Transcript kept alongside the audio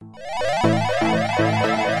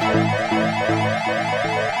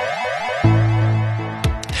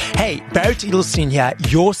Gerrit Edelstein here,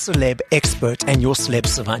 your celeb expert and your celeb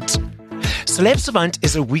savant. Celeb Savant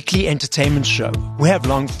is a weekly entertainment show. We have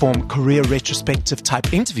long-form career retrospective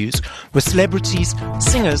type interviews with celebrities,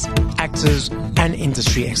 singers, actors, and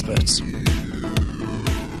industry experts.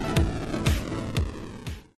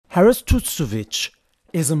 Haris Čustović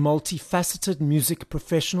is a multifaceted music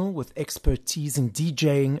professional with expertise in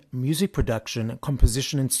DJing, music production,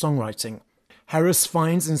 composition, and songwriting. Haris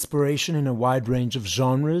finds inspiration in a wide range of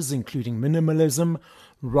genres, including minimalism,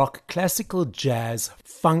 rock, classical, jazz,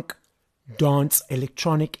 funk, dance,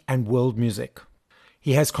 electronic, and world music.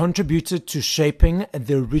 He has contributed to shaping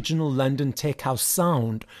the original London tech house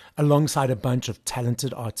sound alongside a bunch of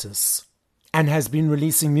talented artists, and has been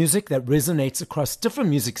releasing music that resonates across different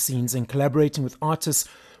music scenes and collaborating with artists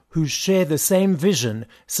who share the same vision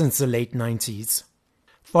since the late 90s.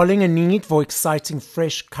 Following a need for exciting,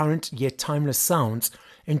 fresh, current yet timeless sounds,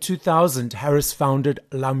 in 2000 Haris founded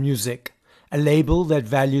La Musique, a label that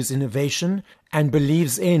values innovation and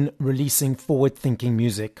believes in releasing forward-thinking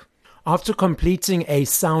music. After completing a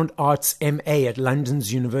Sound Arts MA at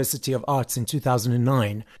London's University of Arts in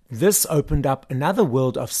 2009, this opened up another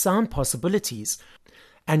world of sound possibilities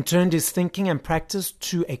and turned his thinking and practice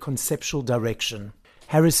to a conceptual direction.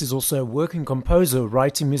 Haris is also a working composer,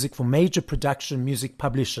 writing music for major production music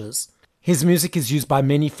publishers. His music is used by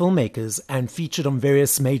many filmmakers and featured on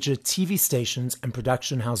various major TV stations and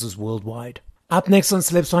production houses worldwide. Up next on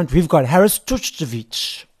Celeb Savant, we've got Haris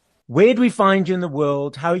Čustović. Where do we find you in the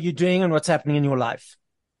world? How are you doing and what's happening in your life?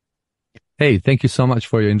 Hey, thank you so much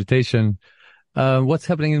for your invitation. What's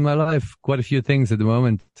happening in my life? Quite a few things at the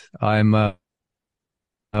moment. I'm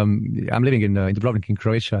living in Dubrovnik in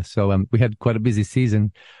Croatia, so we had quite a busy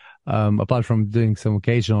season. Apart from doing some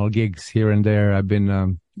occasional gigs here and there, I've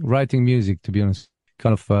been writing music, to be honest,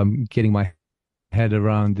 kind of getting my head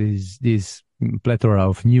around these plethora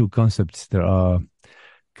of new concepts that are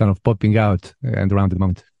kind of popping out and around at the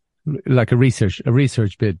moment, like a research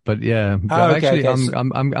bit. But yeah,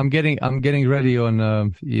 I'm getting ready on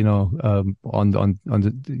on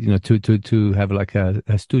the to have like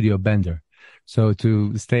a studio bender. So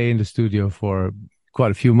to stay in the studio for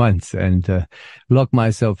quite a few months and lock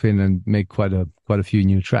myself in and make quite a few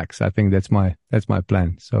new tracks. I think that's my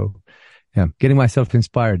plan. So yeah, getting myself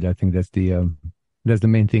inspired. I think that's the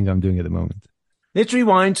main thing I'm doing at the moment. Let's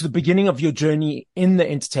rewind to the beginning of your journey in the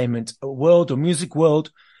entertainment world or music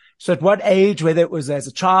world. So at what age, whether it was as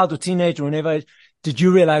a child or teenager or whenever, did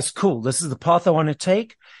you realize, cool, this is the path I want to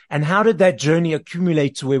take? And how did that journey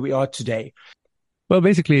accumulate to where we are today? Well,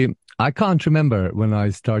 basically, I can't remember when I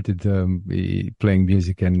started playing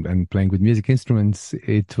music and playing with music instruments.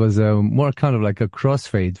 It was more kind of like a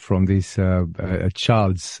crossfade from this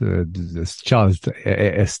child's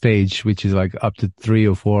stage, which is like up to 3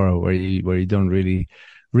 or 4, where you don't really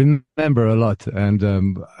remember a lot. And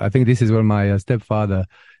I think this is where my stepfather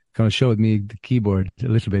kind of showed me the keyboard a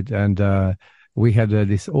little bit, and we had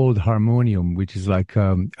this old harmonium, which is like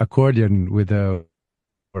accordion with a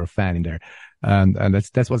fan in there. And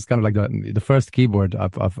that's what's kind of like the first keyboard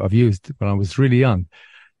I've used when I was really young.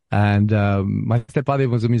 And my stepfather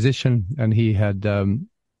was a musician, and he had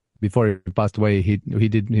before he passed away, he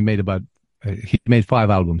made 5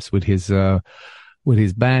 albums with his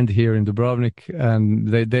band here in Dubrovnik, and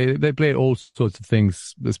they played all sorts of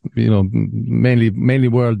things, mainly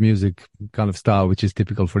world music kind of style, which is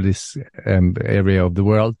typical for this area of the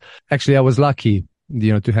world. Actually, I was lucky,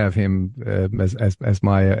 to have him as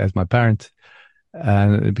my parent.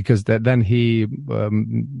 And because then he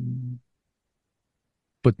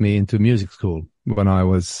put me into music school when I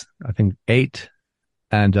was, I think, 8,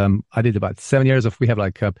 and I did about 7 years we have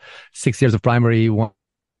like 6 years of primary, one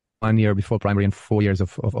year before primary, and 4 years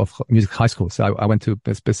of music high school. So I went to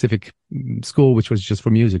a specific school which was just for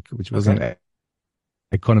music, which wasn't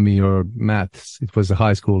economy or maths. It was a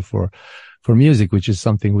high school for music, which is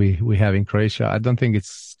something we have in Croatia. I don't think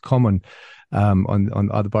it's common on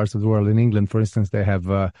other parts of the world. In England, for instance, they have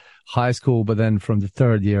high school, but then from the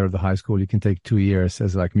 3rd year of the high school, you can take 2 years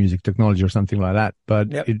as like music technology or something like that. But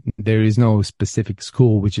there is no specific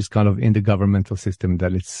school, which is kind of in the governmental system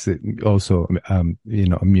that it's also, a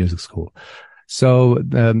music school. So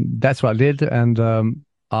that's what I did. And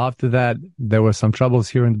after that, there were some troubles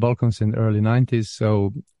here in the Balkans in the early 90s.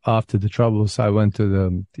 So after the troubles, I went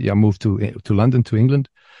moved to London, to England.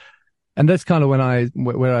 And that's kind of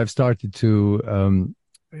where I've started to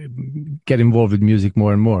get involved with music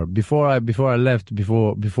more and more. Before I left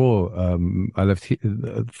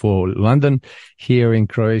for London, here in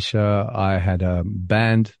Croatia, I had a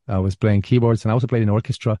band. I was playing keyboards, and I also played in an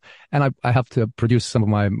orchestra. And I helped to produce some of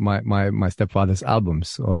my stepfather's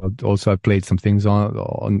albums. Also, I played some things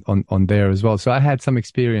on there as well. So I had some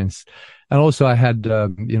experience, and also I had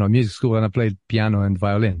music school, and I played piano and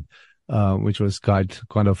violin, which was kind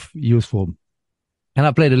of useful. And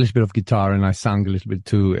I played a little bit of guitar, and I sang a little bit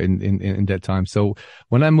too in that time. So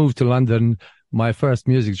when I moved to London, my first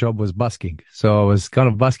music job was busking. So I was kind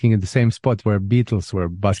of busking in the same spot where Beatles were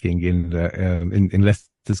busking in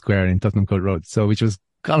Leicester Square in Tottenham Court Road. So which was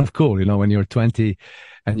kind of cool, when you're 20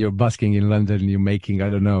 and you're busking in London, you're making, I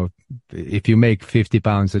don't know, if you make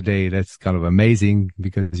 £50 a day, that's kind of amazing,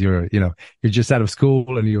 because you're just out of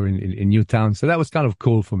school and you're in new town. So that was kind of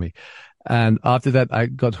cool for me. And after that, I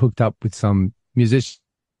got hooked up with some musicians.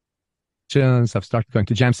 I've started going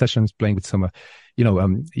to jam sessions, playing with some,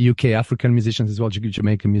 UK African musicians as well,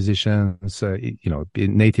 Jamaican musicians,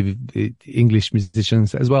 native English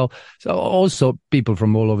musicians as well. So also people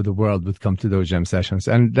from all over the world would come to those jam sessions.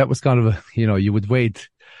 And that was kind of you would wait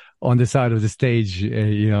on the side of the stage,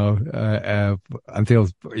 until,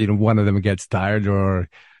 one of them gets tired or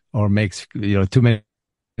makes, too many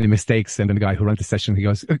mistakes. And then the guy who runs the session, he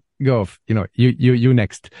goes, go off, you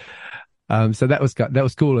next. So that was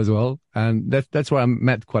cool as well. And that's where I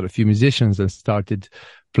met quite a few musicians and started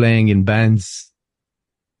playing in bands,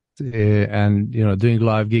 and, doing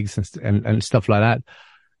live gigs and stuff like that.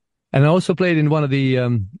 And I also played in one of the,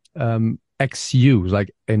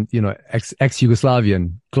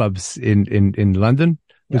 ex-Yugoslavian clubs in London,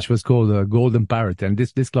 which was called Golden Parrot. And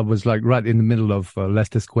this club was like right in the middle of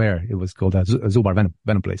Leicester Square. It was called Zubar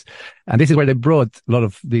Venom Place. And this is where they brought a lot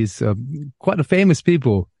of these, quite famous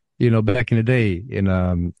people, back in the day in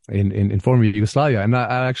former Yugoslavia. And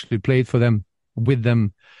I actually played with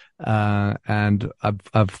them, and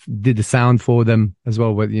I've did the sound for them as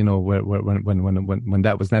well, when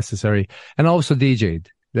that was necessary. And I also DJ'd.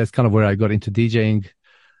 That's kind of where I got into DJing.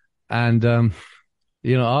 And,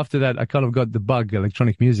 after that, I kind of got the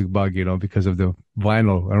electronic music bug, because of the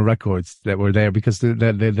vinyl and records that were there, because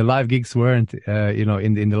the live gigs weren't,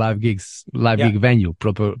 in the live gig venue,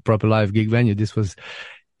 proper live gig venue. This was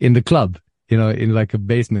in the club, in like a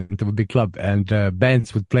basement of a big club, and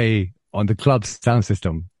bands would play on the club's sound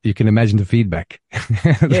system. You can imagine the feedback.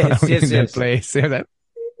 Yes. Place.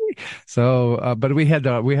 So, but we had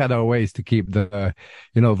our ways to keep the,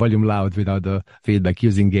 volume loud without the feedback,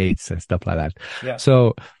 using gates and stuff like that. Yeah.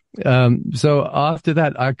 So after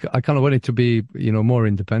that, I kind of wanted to be, more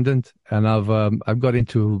independent, and I've got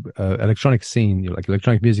into electronic scene, like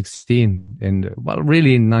electronic music scene,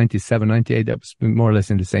 really in 97, 98. That was more or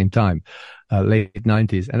less in the same time, late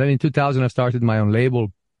 90s. And then in 2000, I started my own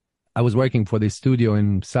label. I was working for this studio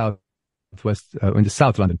in in the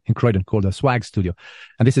South London, in Croydon, called the Swag Studio.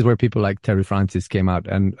 And this is where people like Terry Francis came out,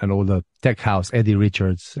 and all the tech house, Eddie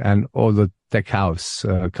Richards, and all the tech house,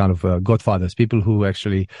 godfathers, people who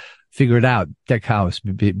actually figured out tech house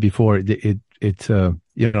before it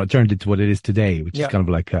turned into what it is today, which is kind of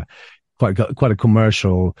like quite a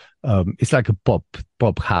commercial, it's like a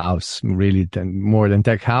pop house, really, more than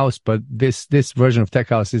tech house. But this version of tech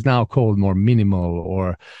house is now called more minimal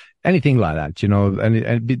or anything like that, and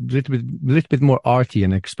a little bit more arty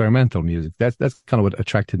and experimental music. That's kind of what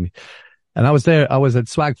attracted me. And I was at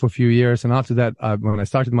Swag for a few years. And after that, when I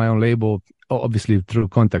started my own label, obviously through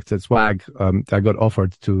contacts at Swag, I got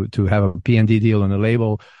offered to have a P&D deal on a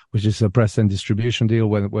label, which is a press and distribution deal,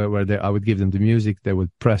 where I would give them the music, they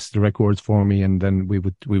would press the records for me, and then we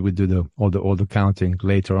would do all the counting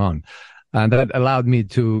later on. And that allowed me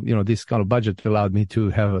to, this kind of budget allowed me to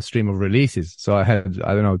have a stream of releases. So I had,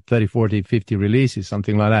 30, 40, 50 releases,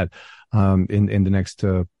 something like that, in the next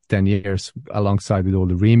 10 years, alongside with all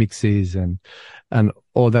the remixes and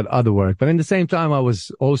all that other work. But in the same time, I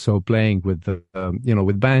was also playing with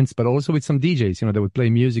with bands, but also with some DJs, they would play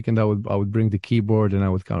music, and I would bring the keyboard, and I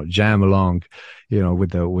would kind of jam along,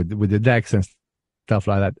 with the decks and stuff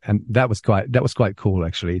like that. And that was quite cool,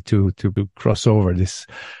 actually, to cross over this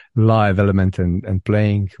live element and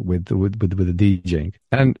playing with the DJing.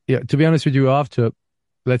 And to be honest with you, after,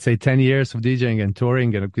 let's say, 10 years of DJing and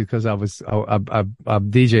touring, and because I've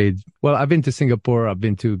DJed, well, I've been to Singapore, I've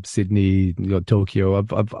been to Sydney, Tokyo,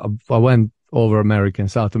 I went over America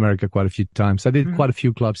and South America quite a few times. I did quite a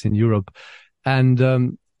few clubs in Europe, and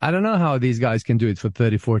I don't know how these guys can do it for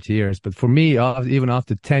 30, 40 years, but for me, even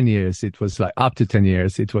after 10 years, it was like up to 10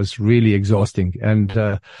 years, it was really exhausting.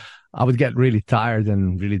 And I would get really tired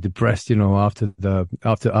and really depressed, after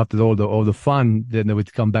all the fun. Then I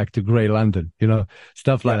would come back to grey London,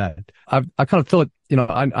 stuff like that. I kind of thought,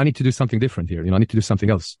 I need to do something different here. I need to do something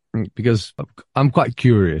else because I'm quite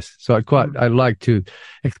curious. So I like to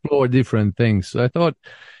explore different things. So I thought,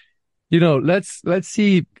 let's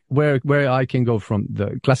see where I can go from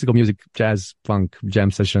the classical music, jazz, funk,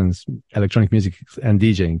 jam sessions, electronic music, and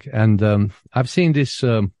DJing. And I've seen this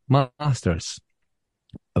masters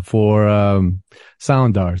for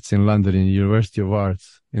sound arts in London, in University of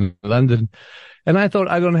Arts in London. And I thought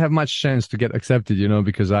I don't have much chance to get accepted,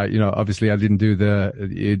 because obviously I didn't do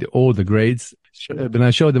all the grades. But I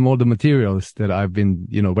showed them all the materials that I've been,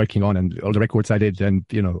 working on, and all the records I did, and,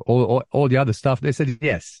 all the other stuff. They said,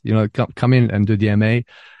 yes, come in and do the MA.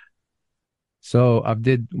 So I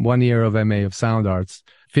did 1 year of MA of sound arts,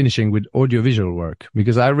 finishing with audiovisual work,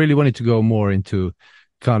 because I really wanted to go more into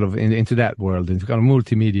kind of into that world, into kind of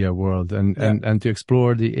multimedia world, and to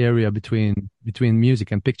explore the area between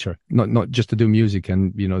music and picture, not just to do music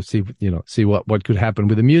and see what could happen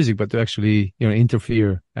with the music, but to actually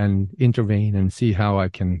interfere and intervene and see how I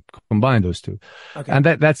can combine those two. Okay. And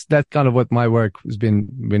that's kind of what my work has been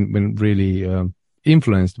really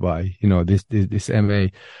influenced by, this MA,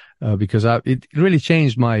 because it really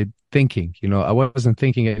changed my thinking. I wasn't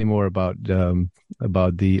thinking anymore about the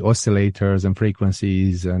oscillators and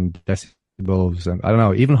frequencies and decibels and I don't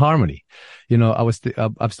know, even harmony.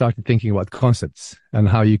 I've started thinking about concepts and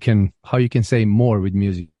how you can say more with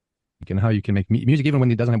music, and how you can make music even when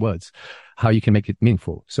it doesn't have words, how you can make it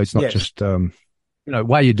meaningful. So it's not just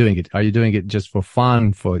why are you doing it? Are you doing it just for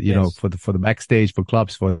fun, for for the backstage, for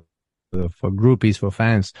clubs, for groupies, for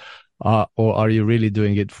fans, or are you really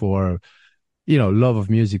doing it for love of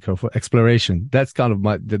music or for exploration? That's kind of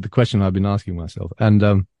the question I've been asking myself.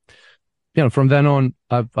 And, from then on,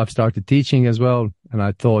 I've started teaching as well. And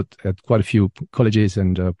I taught at quite a few colleges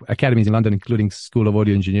and academies in London, including School of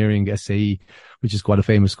Audio Engineering, SAE, which is quite a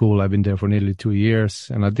famous school. I've been there for nearly 2 years,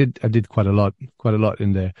 and I did quite a lot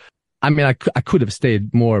in there. I mean, I could have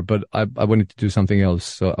stayed more, but I wanted to do something else.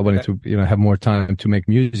 So I wanted to, have more time to make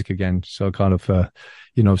music again. So I kind of,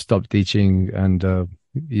 stopped teaching and,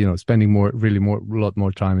 spending a lot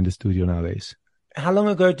more time in the studio nowadays. How long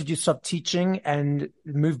ago did you stop teaching and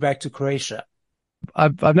move back to Croatia?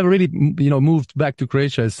 I've never really, moved back to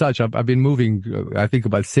Croatia as such. I've been moving, I think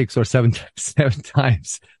about 6 or 7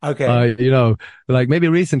 times. Okay. Like maybe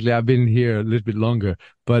recently I've been here a little bit longer,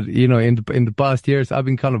 but, in the past years, I've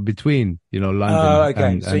been kind of between, London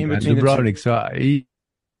and Dubrovnik. So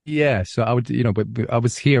I would, but I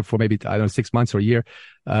was here for maybe, 6 months or a year.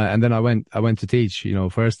 And then I went to teach,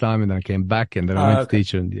 first time, and then I came back, and then I went to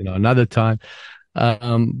teach, and, another time.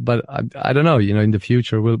 But I don't know, in the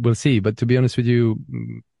future, we'll see. But to be honest with you,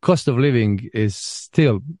 cost of living is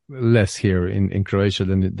still less here in Croatia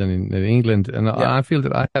than in England. And I feel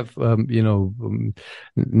that I have,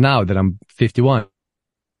 now that I'm 51,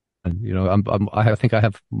 I think I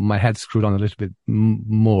have my head screwed on a little bit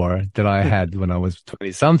more than I had when I was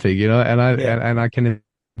 20 something, and I can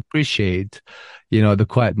appreciate, the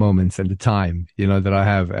quiet moments and the time, that I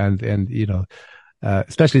have, and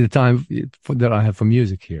especially the time that I have for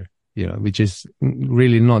music here, which is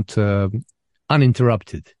really not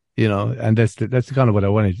uninterrupted, and that's kind of what I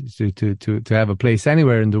wanted to have a place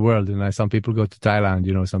anywhere in the world. And some people go to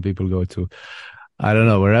Thailand, some people go to, I don't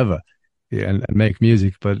know, wherever. And make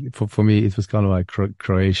music, but for me it was kind of like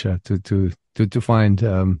Croatia to find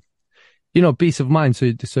peace of mind, so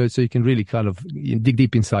you can really kind of dig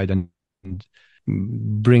deep inside and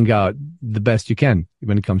bring out the best you can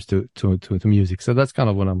when it comes to music. So that's kind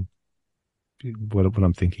of what I'm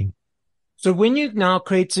thinking. So when you're now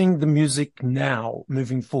creating the music now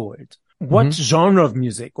moving forward, what genre of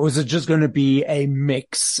music, or is it just going to be a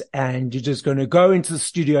mix and you're just going to go into the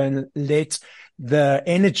studio and let the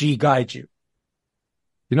energy guide you?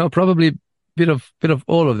 Probably a bit of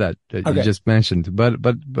all of that you just mentioned. But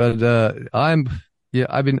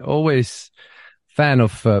I've been always fan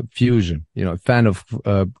of fusion, fan of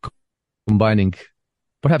combining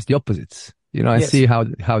perhaps the opposites. I see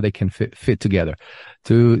how they can fit together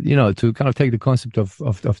to kind of take the concept of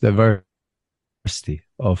diversity,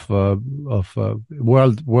 of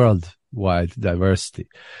worldwide diversity.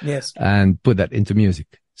 Yes. And put that into music.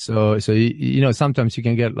 So sometimes you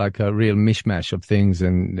can get like a real mishmash of things,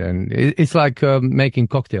 and it's like making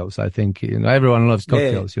cocktails. I think everyone loves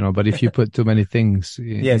cocktails, but if you put too many things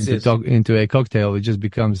into a cocktail, it just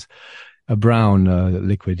becomes a brown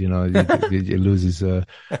liquid. It loses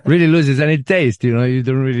really loses any taste. You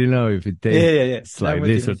don't really know if it tastes like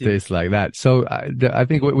this or tastes like that. So I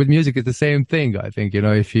think with music it's the same thing. I think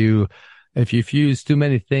if you If you fuse too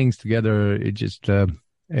many things together, it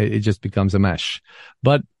just becomes a mash.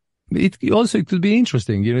 But it could be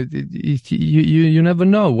interesting. You never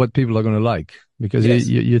know what people are going to like, because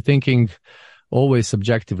you're thinking always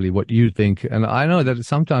subjectively what you think. And I know that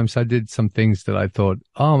sometimes I did some things that I thought,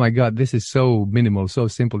 oh my God, this is so minimal, so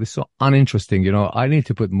simple, this is so uninteresting. I need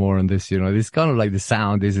to put more on this. This kind of like the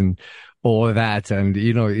sound isn't all that, and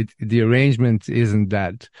the arrangement isn't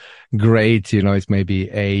that great. It's maybe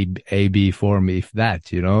A B for me, if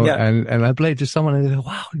that. And I played to someone and they said,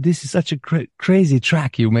 wow, this is such a crazy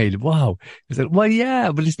track you made. Wow. I said, well,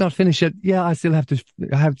 yeah, but it's not finished yet. Yeah, I have to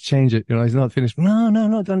change it. It's not finished.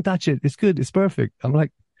 No, don't touch it. It's good. It's perfect. I'm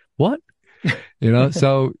like, what?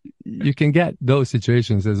 So you can get those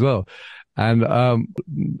situations as well. And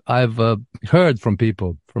I've heard from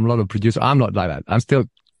people, from a lot of producers. I'm not like that. I'm still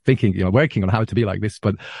thinking, working on how to be like this.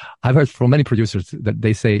 But I've heard from many producers that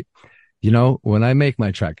they say, when I make my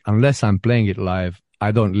track, unless I'm playing it live,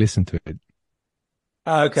 I don't listen to it.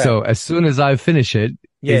 Okay. So as soon as I finish it,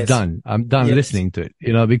 it's done. I'm done listening to it,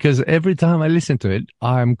 because every time I listen to it,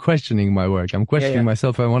 I'm questioning my work. I'm questioning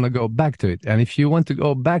myself. I want to go back to it. And if you want to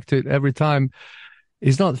go back to it every time,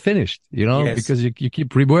 it's not finished, because you keep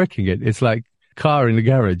reworking it. It's like car in the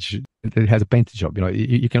garage. It has a paint job.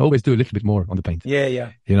 You can always do a little bit more on the paint. Yeah.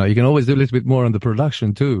 You can always do a little bit more on the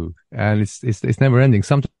production too. And it's never ending.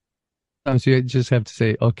 Sometimes you just have to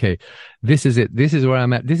say, okay, this is it. This is where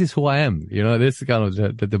I'm at. This is who I am. This is kind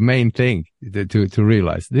of the main thing to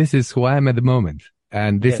realize. This is who I am at the moment.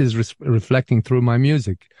 And this is reflecting through my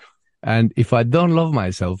music. And if I don't love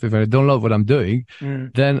myself, if I don't love what I'm doing,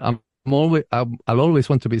 then I'll always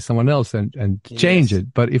want to be someone else and change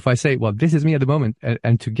it. But if I say, well, this is me at the moment,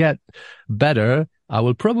 and to get better, I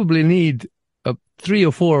will probably need 3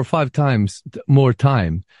 or 4 or 5 times more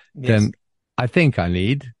time than I think I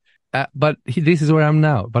need. But this is where I'm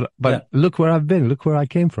now. But look where I've been. Look where I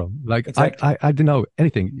came from. Like exactly. I didn't know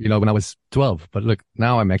anything, when I was 12. But look,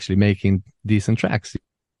 now I'm actually making decent tracks.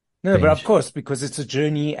 No, but of course, because it's a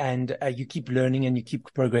journey, and you keep learning and you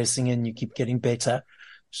keep progressing and you keep getting better.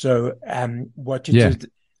 So, what you did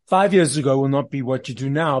 5 years ago will not be what you do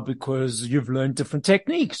now, because you've learned different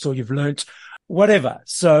techniques or you've learned whatever.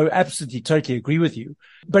 So absolutely, totally agree with you.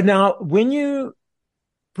 But now when you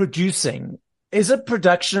producing, is it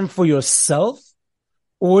production for yourself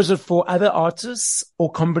or is it for other artists,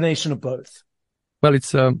 or combination of both? Well,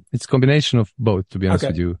 it's a combination of both, to be honest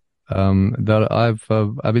with you. That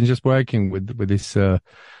I've been just working with this,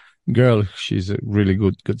 girl. She's a really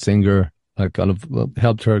good singer. I kind of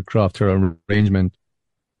helped her craft her arrangement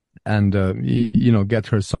and, get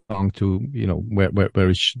her song to,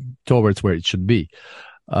 where towards where it should be.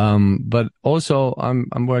 But also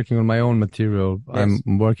I'm working on my own material. Yes.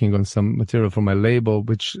 I'm working on some material for my label,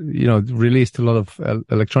 which, released a lot of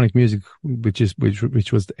electronic music,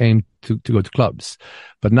 which was aimed to go to clubs.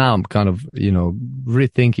 But now I'm kind of,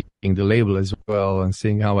 rethinking the label as well and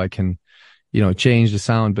seeing how I can, change the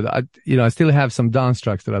sound. But I still have some dance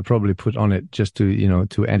tracks that I'll probably put on it just to,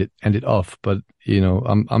 to end it off. But,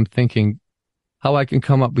 I'm thinking how I can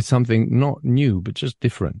come up with something not new, but just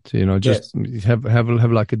different, just have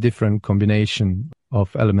like a different combination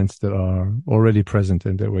of elements that are already present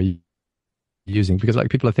and that we're using. Because like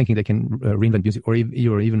people are thinking they can reinvent music, or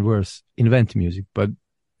even worse, invent music, but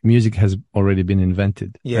music has already been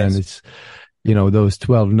invented. Yes. And it's, those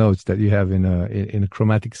 12 notes that you have in a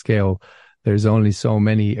chromatic scale. There's only so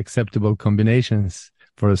many acceptable combinations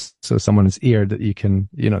for someone's ear that you can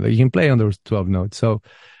play on those 12 notes. So,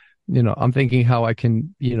 I'm thinking how I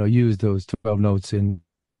can, use those 12 notes in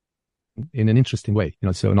an interesting way,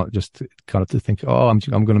 so not just kind of to think, oh, I'm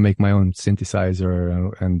going to make my own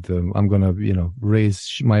synthesizer and I'm going to,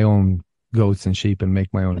 raise my own goats and sheep and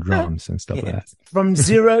make my own drums and stuff like that. From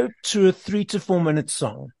 0 to a 3 to 4 minute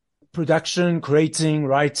song, production, creating,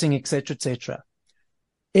 writing, etc.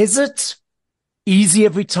 Is it easy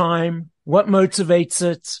every time? What motivates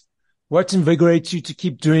it? What invigorates you to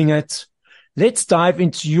keep doing it? Let's dive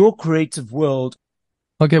into your creative world.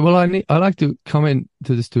 Okay, well, I like to come into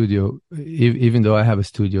the studio, even though I have a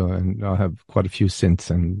studio and I have quite a few synths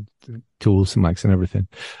and tools, mics and everything.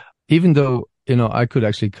 Even though, I could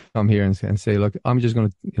actually come here and say, look, I'm just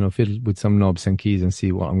going to, fiddle with some knobs and keys and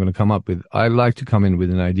see what I'm going to come up with. I like to come in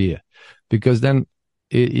with an idea, because then,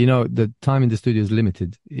 the time in the studio is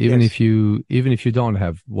limited. Even if you don't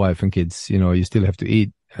have wife and kids, you still have to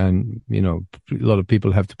eat, and, a lot of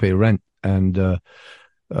people have to pay rent. And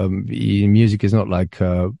music is not like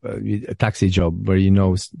a taxi job where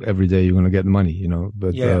every day you're going to get money,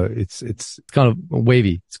 but it's kind of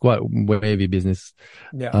wavy. It's quite wavy business.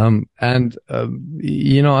 Yeah.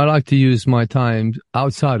 I like to use my time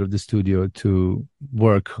outside of the studio to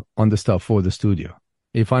work on the stuff for the studio.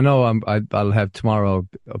 If I know I'll have tomorrow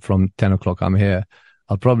from 10 o'clock, I'm here.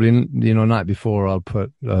 I'll probably, night before, I'll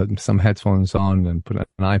put some headphones on and put an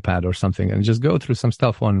iPad or something and just go through some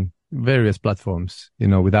stuff on various platforms,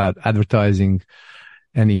 without advertising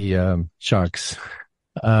any sharks,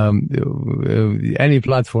 any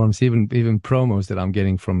platforms, even promos that I'm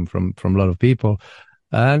getting from a lot of people,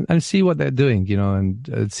 and see what they're doing,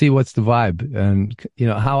 and see what's the vibe, and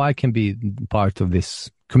how I can be part of this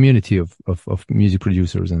community of music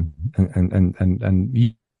producers and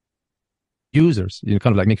users, kind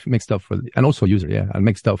of like make stuff for, and also and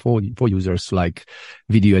make stuff for users like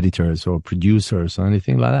video editors or producers or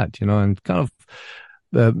anything like that, and kind of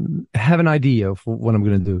have an idea of what I'm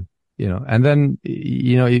going to do, and then,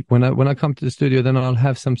 when I come to the studio, then I'll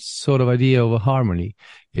have some sort of idea of a harmony,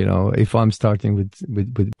 if I'm starting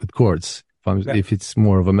with chords. If it's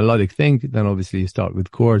more of a melodic thing, then obviously you start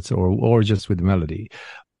with chords or just with the melody.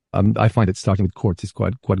 I find that starting with chords is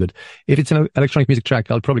quite good. If it's an electronic music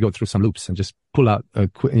track, I'll probably go through some loops and just pull out a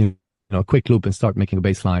quick loop and start making a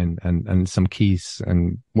bass line and some keys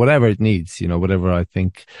and whatever it needs, whatever I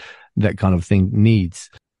think that kind of thing needs.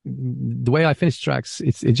 The way I finish tracks,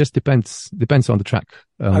 it just depends on the track.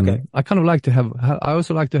 Okay. I kind of like to I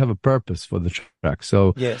also like to have a purpose for the track.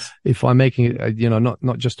 So yes, if I'm making it,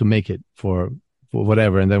 not just to make it for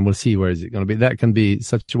whatever, and then we'll see where is it going to be. That can be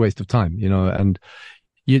such a waste of time, and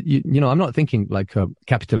I'm not thinking like a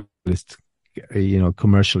capitalist,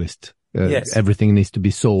 commercialist. Yes. Everything needs to be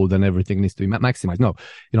sold and everything needs to be maximized. No,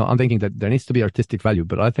 I'm thinking that there needs to be artistic value,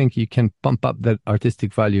 but I think you can pump up that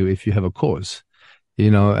artistic value if you have a cause,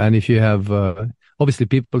 and if you have, obviously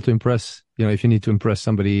people to impress, if you need to impress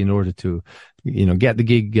somebody in order to, get the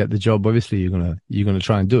gig, get the job, obviously you're going to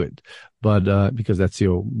try and do it. But, because that's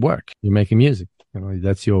your work, you're making music,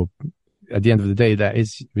 that's at the end of the day, that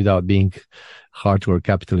is, without being hardcore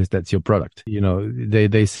capitalist, that's your product.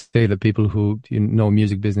 They say that people who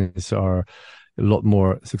music business are a lot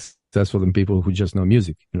more successful than people who just know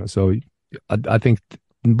music. So I think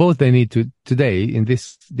both they need to today in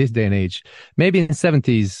this day and age. Maybe in the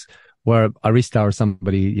 70s, where Arista or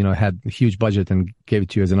somebody had a huge budget and gave it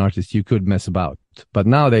to you as an artist, you could mess about. But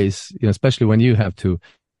nowadays, especially when you have to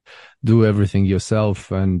do everything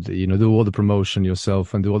yourself and do all the promotion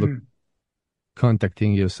yourself and do all the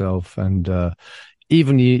contacting yourself and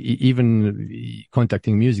even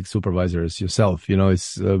contacting music supervisors yourself,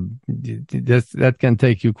 it's that can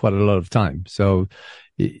take you quite a lot of time. So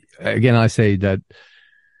again, I say that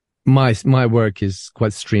my work is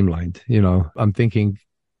quite streamlined. I'm thinking,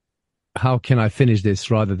 how can I finish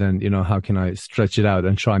this rather than how can I stretch it out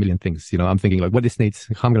and try a million things. I'm thinking like what this needs,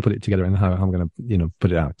 how I'm going to put it together and how I'm going to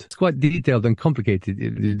put it out. It's quite detailed and complicated,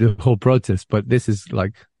 the whole process, but this is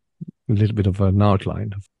like a little bit of an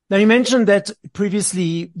outline. Now, you mentioned that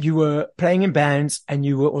previously you were playing in bands and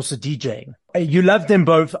you were also DJing. You loved them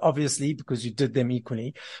both, obviously, because you did them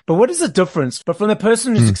equally. But what is the difference? But from the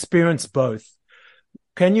person who's experienced both,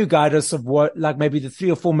 can you guide us of what, like maybe the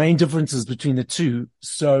 3 or 4 main differences between the two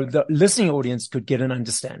so the listening audience could get an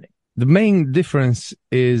understanding? The main difference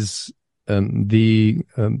is the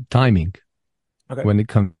timing when it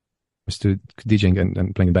comes to DJing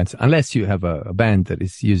and playing in bands, unless you have a band that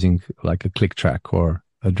is using like a click track or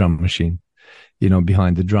a drum machine,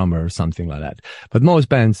 behind the drummer or something like that. But most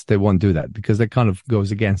bands, they won't do that because that kind of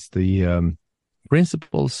goes against the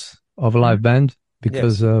principles of a live band.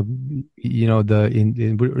 Because, in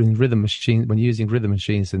rhythm machine, when you're using rhythm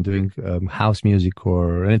machines and doing house music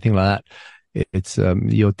or anything like that, it's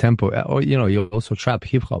your tempo, or you also trap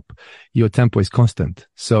hip hop, your tempo is constant.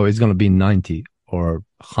 So it's going to be 90 or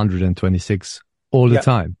 126 all the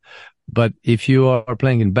time. But if you are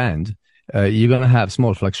playing in band, you're going to have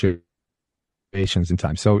small fluctuations in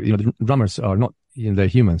time. So, the drummers are not, they're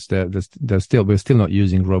humans. We're still not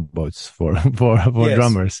using robots for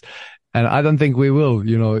drummers. And I don't think we will,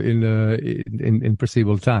 in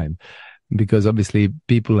foreseeable time, because obviously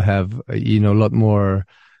people have, a lot more,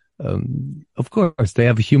 of course they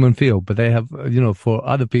have a human feel, but they have, for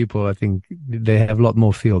other people, I think they have a lot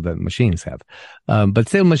more feel than machines have. But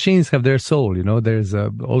still machines have their soul, there's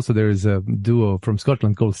a duo from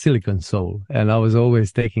Scotland called Silicon Soul. And I was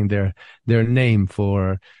always taking their name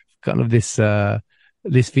for kind of this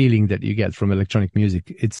feeling that you get from electronic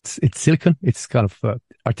music. It's silicon. It's kind of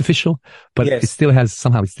artificial, but it still has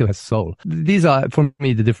soul. These are, for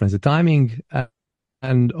me, the difference. The timing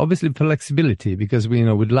and obviously flexibility, because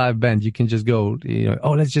with live band you can just go,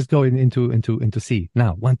 let's just go into C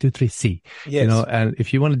now, 1, 2, 3 C. Yes. And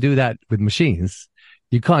if you want to do that with machines,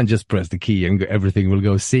 you can't just press the key and everything will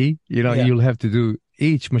go C. You'll have to do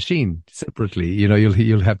each machine separately.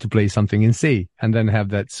 You'll have to play something in C and then have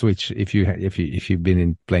that switch if you've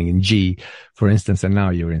been playing in G, for instance, and now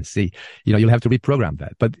you're in C. You'll have to reprogram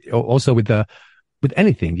that. But also with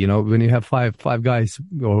anything, when you have five guys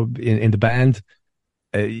or in the band,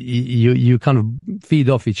 you kind of feed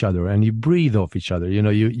off each other and you breathe off each other.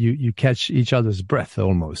 You catch each other's breath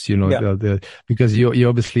almost. Because you're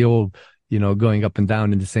obviously all going up and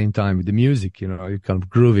down in the same time with the music. You're kind of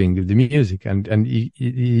grooving with the music, and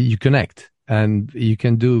you connect, and you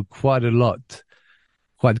can do quite a lot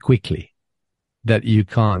quite quickly that you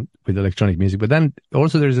can't with electronic music. But then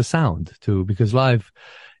also there's a sound too, because live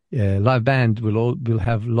band will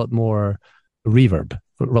have a lot more reverb,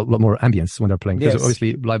 a lot more ambience when they're playing. Because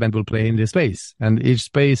obviously live band will play in the space, and each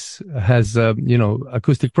space has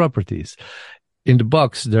acoustic properties. In the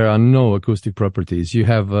box there are no acoustic properties. You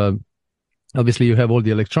have obviously you have all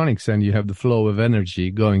the electronics, and you have the flow of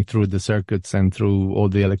energy going through the circuits and through all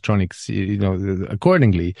the electronics,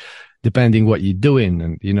 accordingly, depending what you're doing,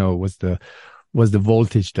 and what's the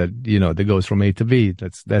voltage that goes from A to B.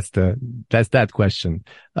 That's that question.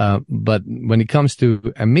 But when it comes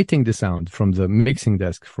to emitting the sound from the mixing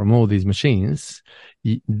desk from all these machines,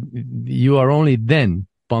 you are only then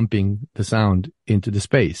pumping the sound into the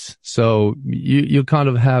space. So you kind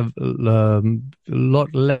of have a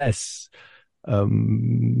lot less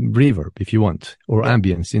reverb, if you want, or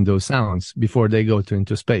ambience in those sounds before they go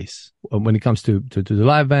into space. When it comes to the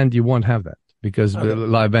live band, you won't have that, because the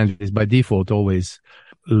live band is by default always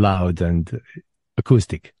loud and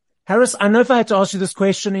acoustic. Haris, I know if I had to ask you this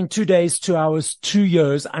question in 2 days, 2 hours, 2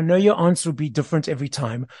 years, I know your answer would be different every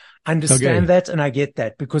time. I understand that, and I get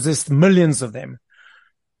that, because there's millions of them.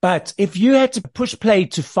 But if you had to push play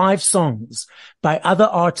to 5 songs by other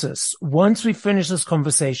artists once we finish this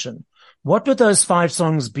conversation, what would those 5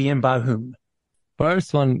 songs be, and by whom?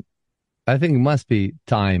 First one, I think, must be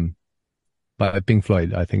Time by Pink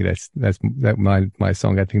Floyd. I think that's my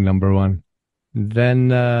song, I think, number 1.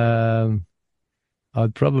 Then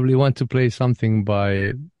I'd probably want to play something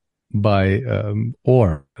by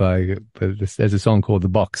Orb. There's a song called The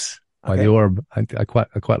Box by The Orb. I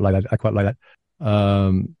quite like that.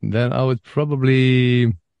 Then I would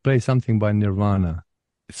probably play something by Nirvana,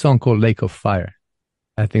 a song called Lake of Fire.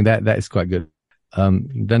 I think that is quite good.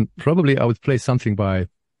 Then probably I would play something by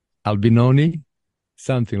Albinoni,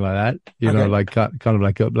 something like that. Like kind of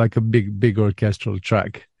like a big orchestral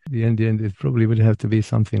track. In the end, it probably would have to be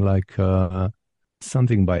something like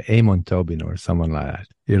something by Eamon Tobin or someone like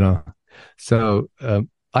that. So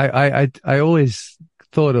I always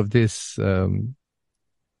thought of this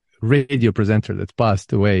radio presenter that's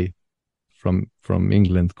passed away from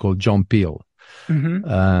England called John Peel.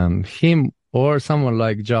 Mm-hmm. Him or someone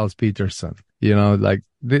like Giles Peterson. These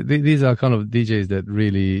are kind of DJs that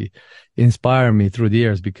really inspire me through the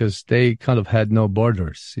years, because they kind of had no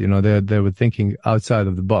borders. They were thinking outside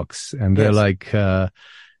of the box, and they're like,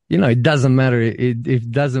 it doesn't matter.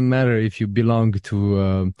 It doesn't matter if you belong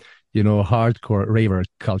to, hardcore raver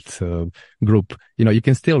cult group. You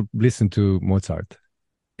can still listen to Mozart.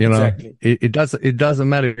 Exactly. It doesn't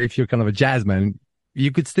matter if you're kind of a jazz man. You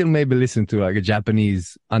could still maybe listen to like a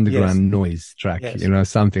Japanese underground noise track,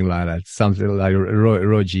 something like that, something like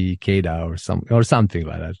Roji Keida or something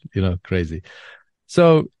like that, crazy.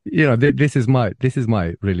 So, this is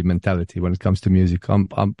my really mentality when it comes to music.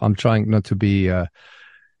 I'm trying not to be,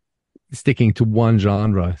 sticking to one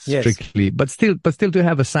genre strictly, but still to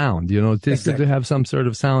have a sound, still to have some sort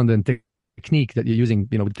of sound and technique that you're using,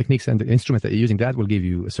 the techniques and the instruments that you're using, that will give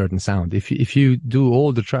you a certain sound. If you do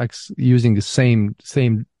all the tracks using the same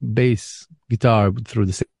bass guitar through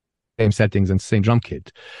the same settings and same drum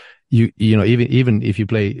kit, even if you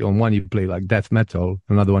play on one, you play like death metal,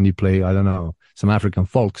 another one you play, I don't know, some African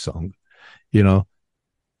folk song,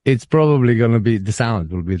 it's probably going to be, the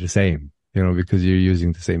sound will be the same, because you're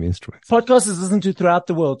using the same instruments. Podcast is listened to throughout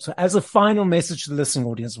the world. So as a final message to the listening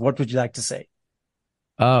audience, what would you like to say?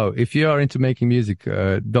 Oh, if you are into making music,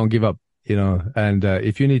 don't give up, and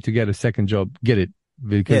if you need to get a second job, get it,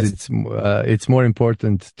 because it's more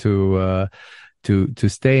important to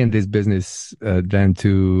stay in this business than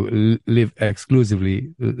to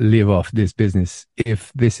live off this business,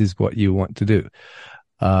 if this is what you want to do.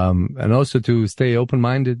 And also to stay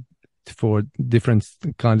open-minded for different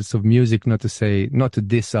kinds of music, not to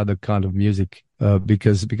diss other kind of music,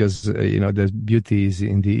 because there's beauty is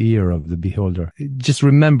in the ear of the beholder. Just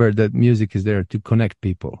remember that music is there to connect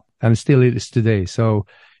people. and still it is today. So,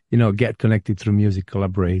 get connected through music,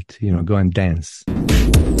 collaborate, go and dance.